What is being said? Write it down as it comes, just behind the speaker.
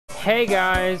Hey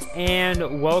guys,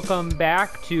 and welcome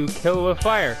back to Kill with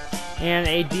Fire. And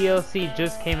a DLC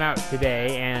just came out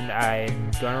today, and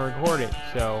I'm gonna record it,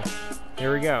 so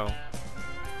here we go.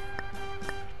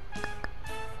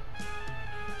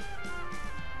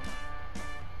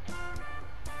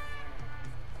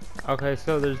 Okay,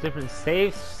 so there's different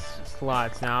save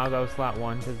slots now. I'll go slot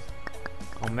 1 because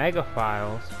Omega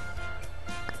files.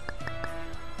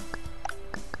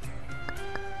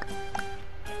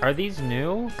 Are these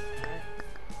new?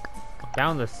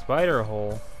 Down the spider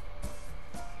hole.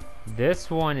 This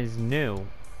one is new.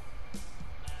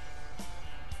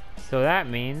 So that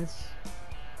means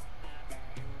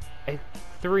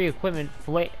 3 equipment,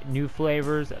 new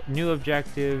flavors, new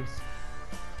objectives.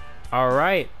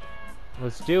 Alright,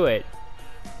 let's do it.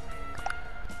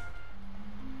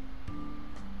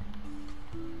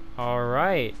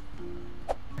 Alright.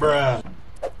 Bruh.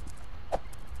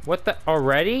 What the?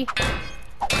 Already?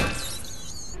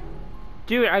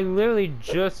 Dude, I literally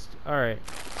just... Alright.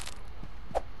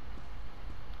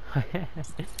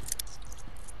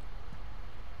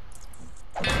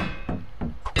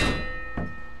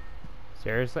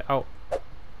 Seriously? Oh.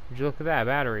 Would you look at that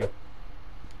battery?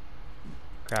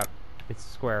 Crap. It's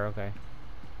square, okay.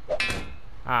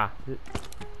 Ah.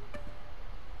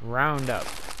 Round up.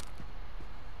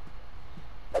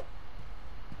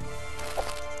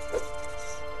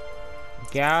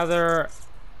 Gather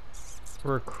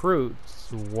recruits.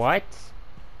 What?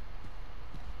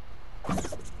 Whoa,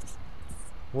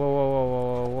 whoa, whoa,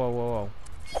 whoa, whoa, whoa,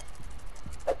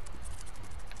 whoa.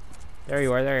 There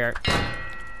you are, there you are.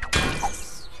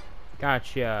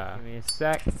 Gotcha. Give me a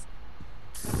sec.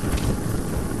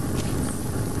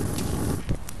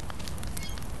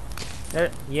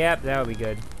 There, yep, that'll be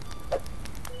good.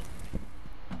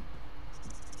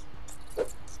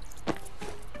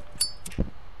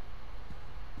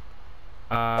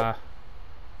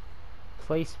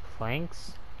 Place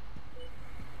planks?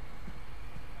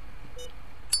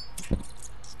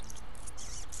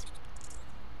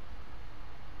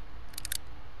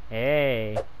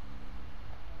 Hey.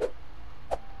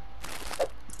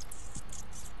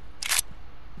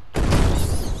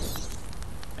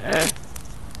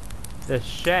 The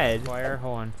shed. Fire,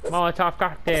 hold on. Molotov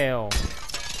cocktail.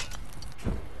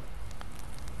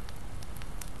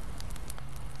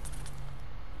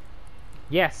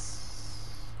 Yes.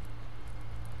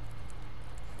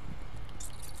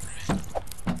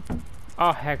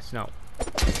 Oh, heck no.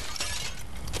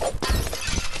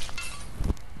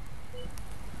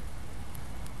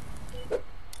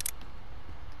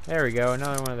 There we go,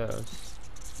 another one of those.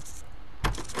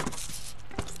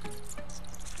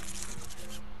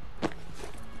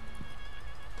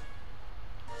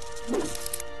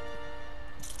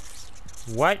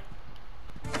 What?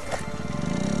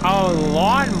 Oh,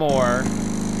 lawnmower.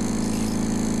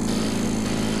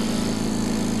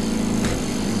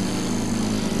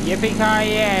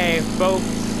 Yippee-ki-yay, folks.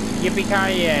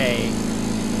 Yippee-ki-yay.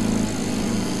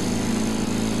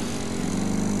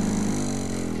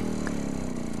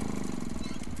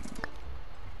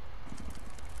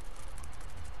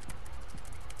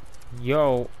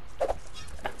 Yo.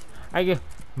 I get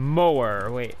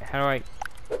mower. Wait, how do I...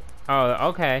 Oh,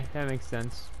 okay. That makes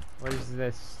sense. What is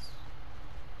this?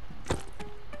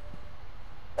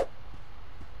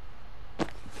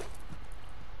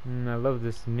 I love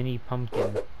this mini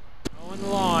pumpkin. On the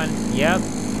lawn. Yep.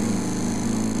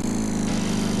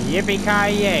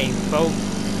 Yippee-ki-yay, folks.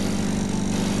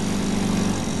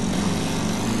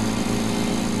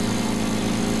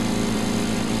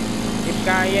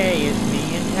 Yippee-ki-yay, it's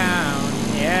me in town.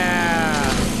 Yeah.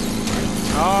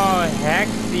 Oh, heck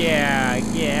yeah.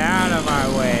 Get out of my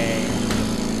way.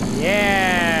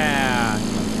 Yeah.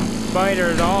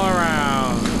 Spiders all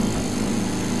around.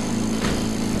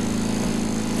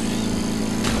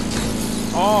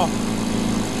 Oh,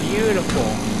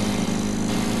 beautiful.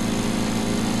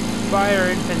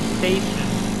 Spider infestation.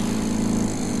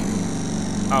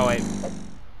 Oh, wait.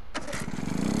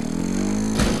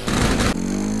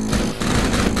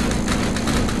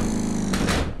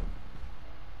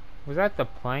 Was that the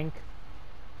plank?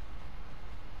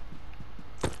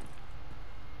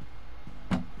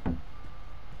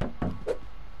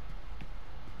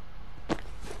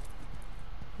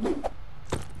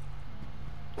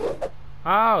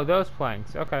 Oh, those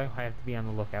planks. Okay, I have to be on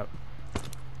the lookout.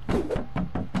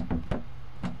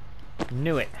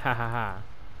 Knew it. Ha ha ha.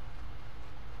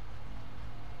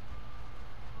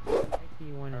 Might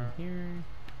be one in here.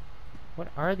 What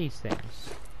are these things?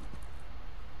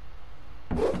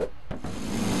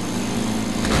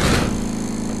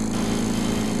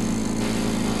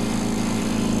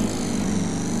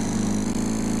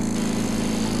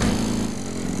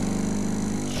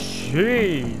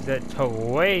 Jeez, that took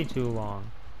way too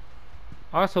long.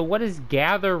 Also, what is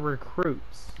gather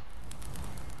recruits?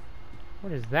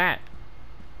 What is that?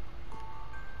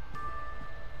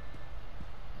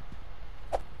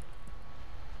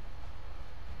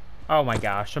 Oh my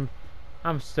gosh,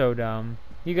 I'm so dumb.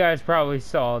 You guys probably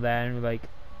saw that and were like,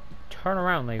 turn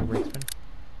around, Lady Ritzman.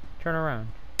 Turn around.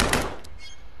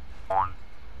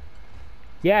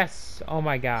 Yes! Oh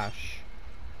my gosh.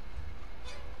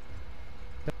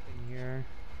 Nothing here.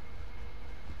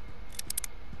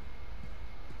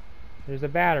 There's a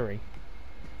battery.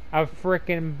 A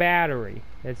frickin' battery.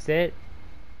 That's it?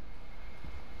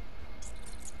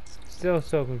 Still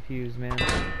so confused, man.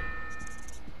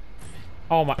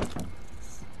 Oh my...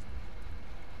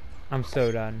 I'm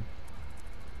so done.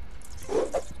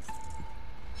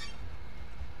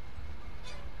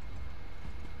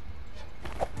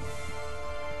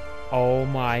 Oh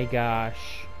my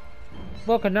gosh.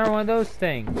 Look, another one of those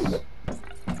things.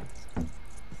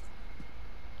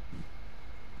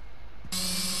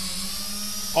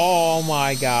 Oh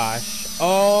my gosh.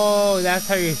 Oh, that's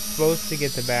how you're supposed to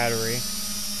get the battery.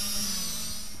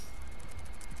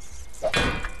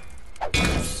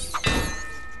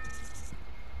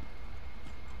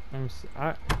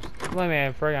 Let me,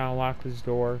 I forgot to unlock this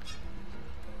door.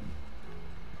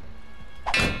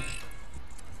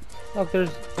 Look,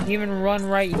 there's even run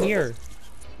right here.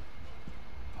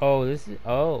 Oh, this is,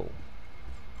 oh.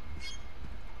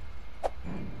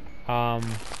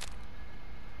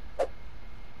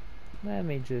 Let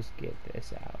me just get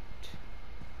this out.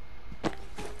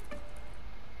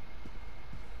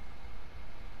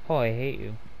 Oh, I hate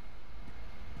you.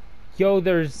 Yo,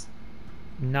 there's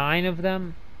 9 of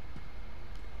them.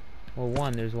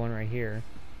 Well, there's one right here.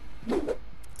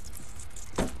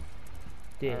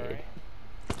 Did. Right.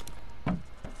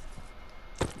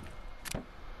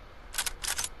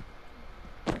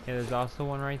 Yeah, there's also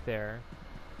one right there.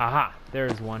 Aha!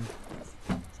 There's one.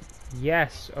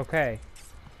 Yes, okay.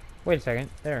 Wait a second.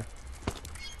 There.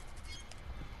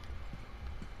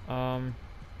 Oh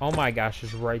my gosh,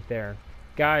 it's right there.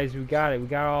 Guys, we got it. We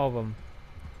got all of them.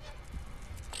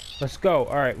 Let's go.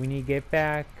 Alright, we need to get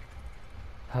back.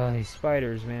 Oh, these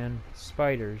spiders, man.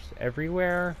 Spiders.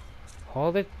 Everywhere.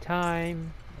 All the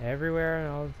time. Everywhere and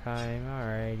all the time.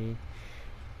 Alrighty.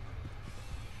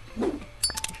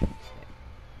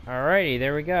 Alrighty,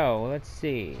 there we go. Let's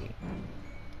see.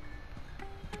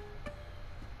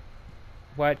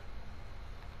 What?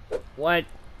 What?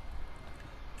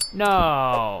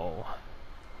 No!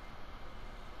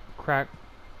 Crack.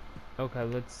 Okay,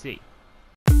 let's see.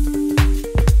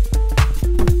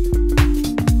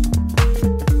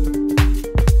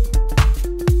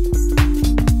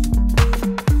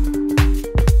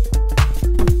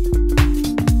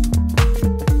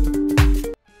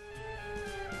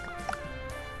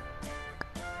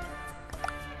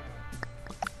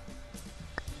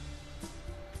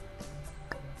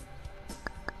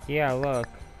 Yeah, look.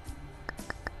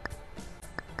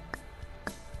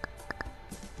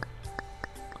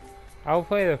 I'll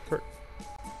play the first.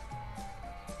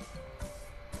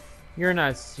 You're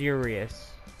not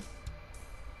serious.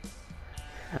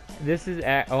 This is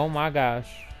at. Oh my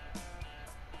gosh.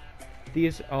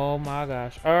 These. Oh my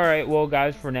gosh. Alright, well,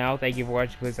 guys, for now, thank you for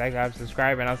watching. Please like,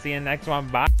 subscribe, and I'll see you in the next one.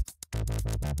 Bye.